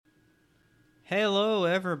Hello,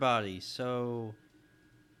 everybody.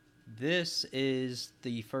 This is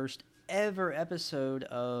the first ever episode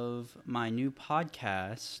of my new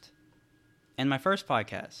podcast and my first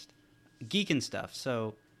podcast, Geek and Stuff.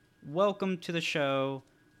 Welcome to the show.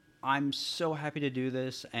 I'm so happy to do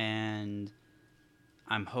this, and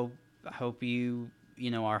I hope you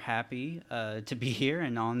are happy to be here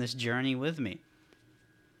and on this journey with me.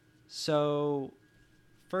 So,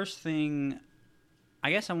 first thing I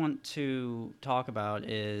guess I want to talk about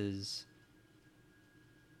is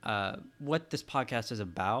what this podcast is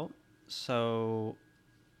about. So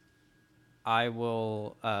I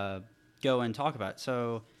will go and talk about it.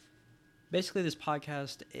 So basically, this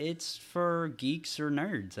podcast it's for geeks or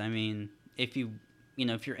nerds. I mean, if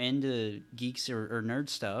you're into geeks or nerd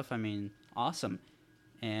stuff, I mean, awesome.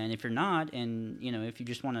 And if you're not, and if you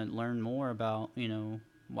just want to learn more about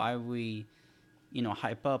why we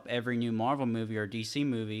hype up every new Marvel movie or DC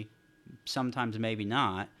movie. Sometimes maybe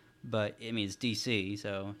not, but I mean it's DC,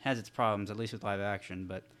 so it has its problems at least with live action.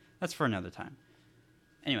 But that's for another time.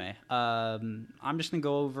 Anyway, I'm just gonna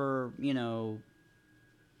go over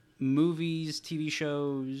movies, TV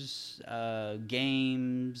shows,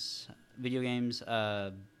 games, video games,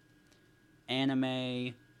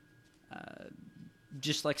 anime, uh,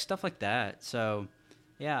 just like stuff like that. So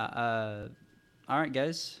yeah, all right,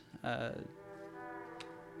 guys.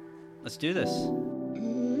 Let's do this.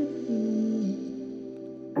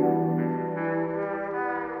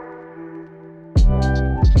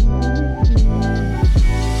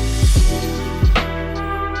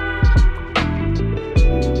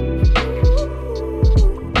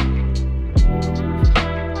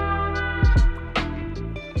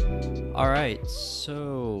 All right,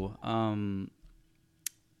 so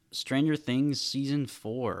Stranger Things season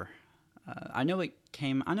 4. I know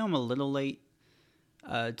I'm a little late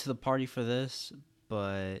to the party for this,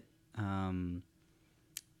 but I don't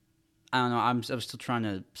know. I'm still trying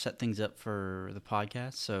to set things up for the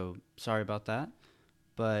podcast, so sorry about that.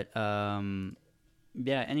 But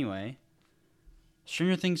yeah. Anyway,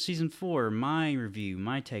 Stranger Things season 4. My review,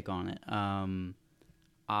 my take on it.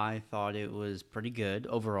 I thought it was pretty good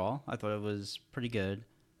overall. I thought it was pretty good.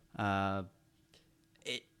 Uh,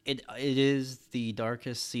 it is the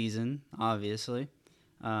darkest season, obviously.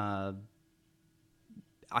 Uh,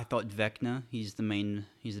 I thought Vecna, he's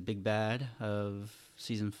the big bad of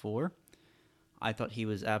season 4. I thought he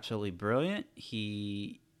was absolutely brilliant.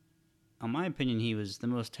 In my opinion, he was the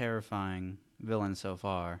most terrifying villain so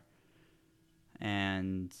far.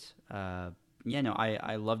 And I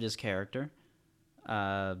loved his character,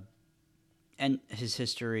 and his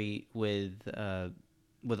history with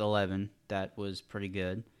 11. That was pretty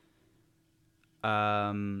good.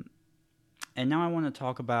 And now I want to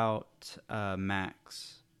talk about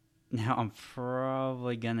Max. Now I'm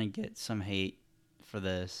probably gonna get some hate for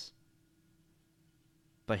this,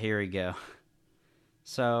 but here we go.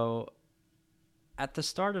 So at the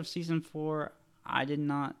start of season 4, I didn't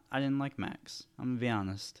like Max. I'm gonna be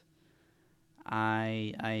honest.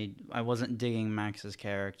 I wasn't digging Max's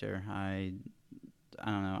character. I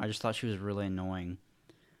don't know. I just thought she was really annoying.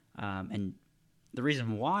 And the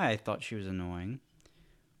reason why I thought she was annoying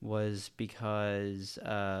was because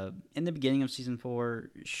in the beginning of season 4,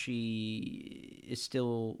 she is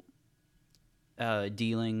still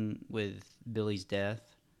dealing with Billy's death,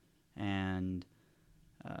 and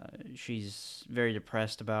she's very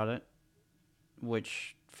depressed about it,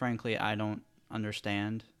 which, frankly, I don't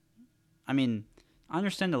understand. I mean, I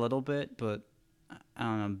understand a little bit, but I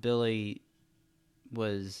don't know. Billy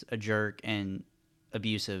was a jerk and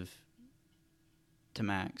abusive to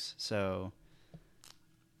Max, so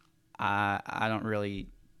I don't really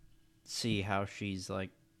see how she's like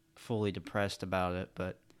fully depressed about it,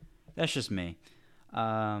 but that's just me.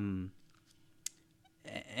 Um,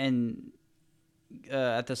 and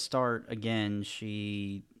at the start again,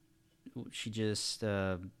 she just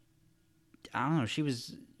I don't know.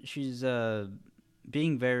 She's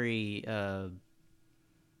being very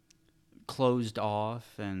closed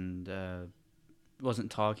off and wasn't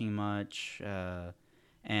talking much,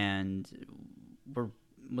 and were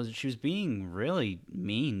was she was being really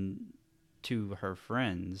mean to her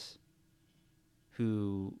friends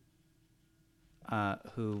who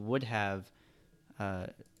would have uh,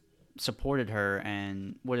 supported her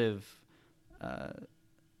and would have uh,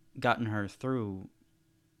 gotten her through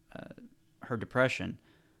her depression,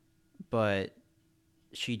 but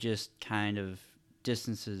she just kind of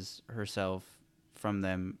distances herself from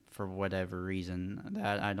them for whatever reason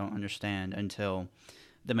that I don't understand until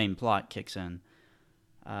the main plot kicks in.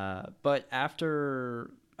 But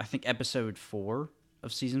after I think episode 4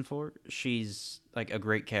 of season 4, she's like a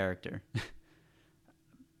great character.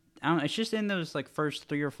 I don't. It's just in those like first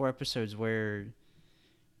 3 or 4 episodes where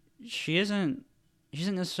she isn't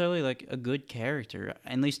necessarily like a good character.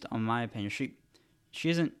 At least on my opinion, she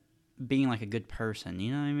isn't being like a good person.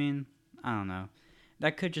 You know what I mean? I don't know.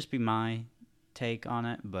 That could just be my take on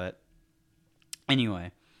it, but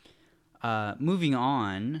anyway. Moving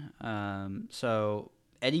on. So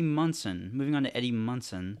Eddie Munson. Moving on to Eddie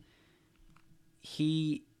Munson.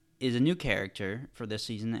 He is a new character for this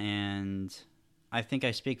season, and I think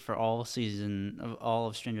I speak for all of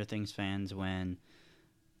Stranger Things fans when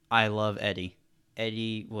I love Eddie.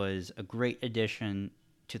 Eddie was a great addition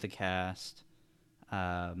to the cast,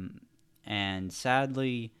 and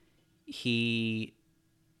sadly, the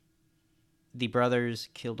brothers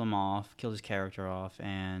killed his character off,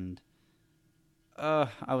 and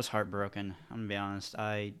I was heartbroken. I'm gonna be honest.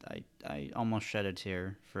 I almost shed a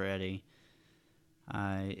tear for Eddie.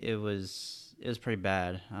 It was pretty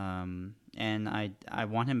bad. And I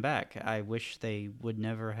want him back. I wish they would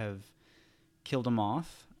never have killed him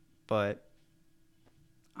off, but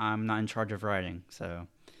I'm not in charge of writing, so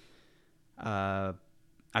I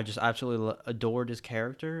just absolutely adored his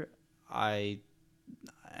character.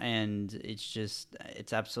 And he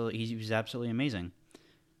was absolutely amazing.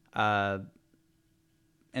 And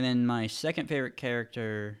then my second favorite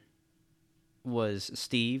character was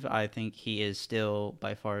Steve. I think he is still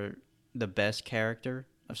by far the best character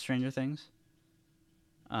of Stranger Things.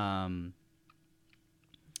 And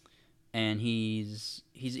he's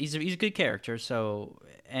a good character. So,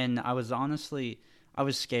 and I was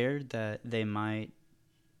scared that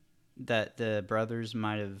the brothers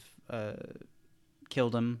might have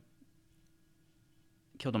killed him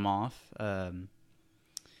off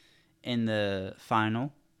in the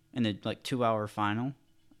 2-hour final,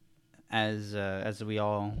 as we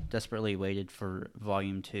all desperately waited for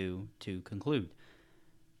Volume 2 to conclude.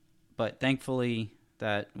 But thankfully,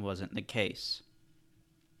 that wasn't the case.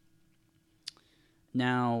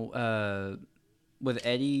 Now, with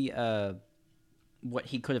Eddie, what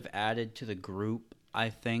he could have added to the group, I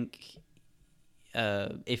think,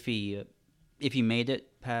 if he made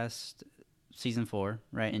it past season 4,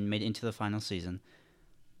 right, and made it into the final season,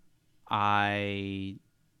 I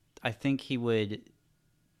think he would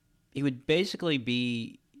basically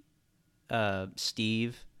be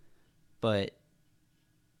Steve, but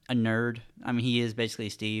a nerd. I mean, he is basically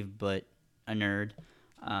Steve, but a nerd.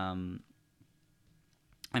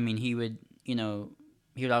 I mean, he would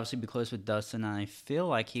obviously be close with Dustin, and I feel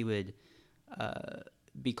like he would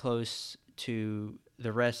be close to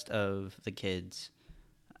the rest of the kids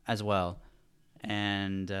as well.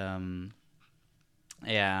 And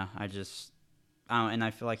yeah, and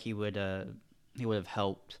I feel like he would have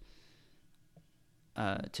helped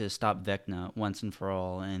to stop Vecna once and for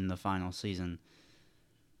all in the final season.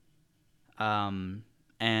 And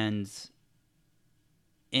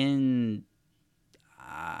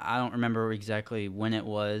I don't remember exactly when it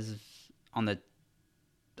was on the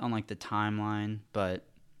timeline, but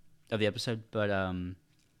of the episode, but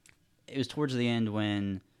it was towards the end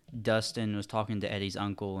when Dustin was talking to Eddie's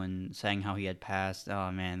uncle and saying how he had passed.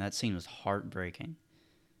 Oh man, that scene was heartbreaking.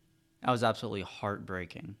 That was absolutely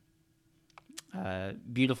heartbreaking.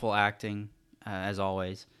 Beautiful acting, as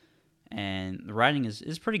always, and the writing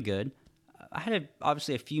is pretty good. I had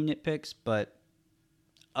obviously a few nitpicks, but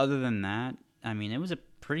other than that, I mean, it was a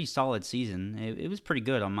pretty solid season. It was pretty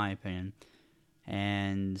good, in my opinion.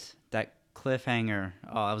 And that cliffhanger,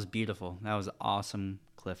 oh, that was beautiful. That was an awesome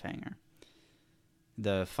cliffhanger.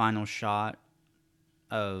 The final shot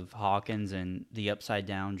of Hawkins and the Upside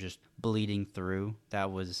Down just bleeding through,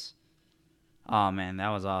 oh man, that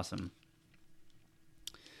was awesome.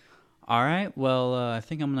 All right, well, I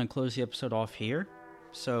think I'm going to close the episode off here.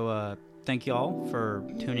 So, thank you all for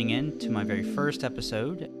tuning in to my very first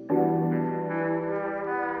episode.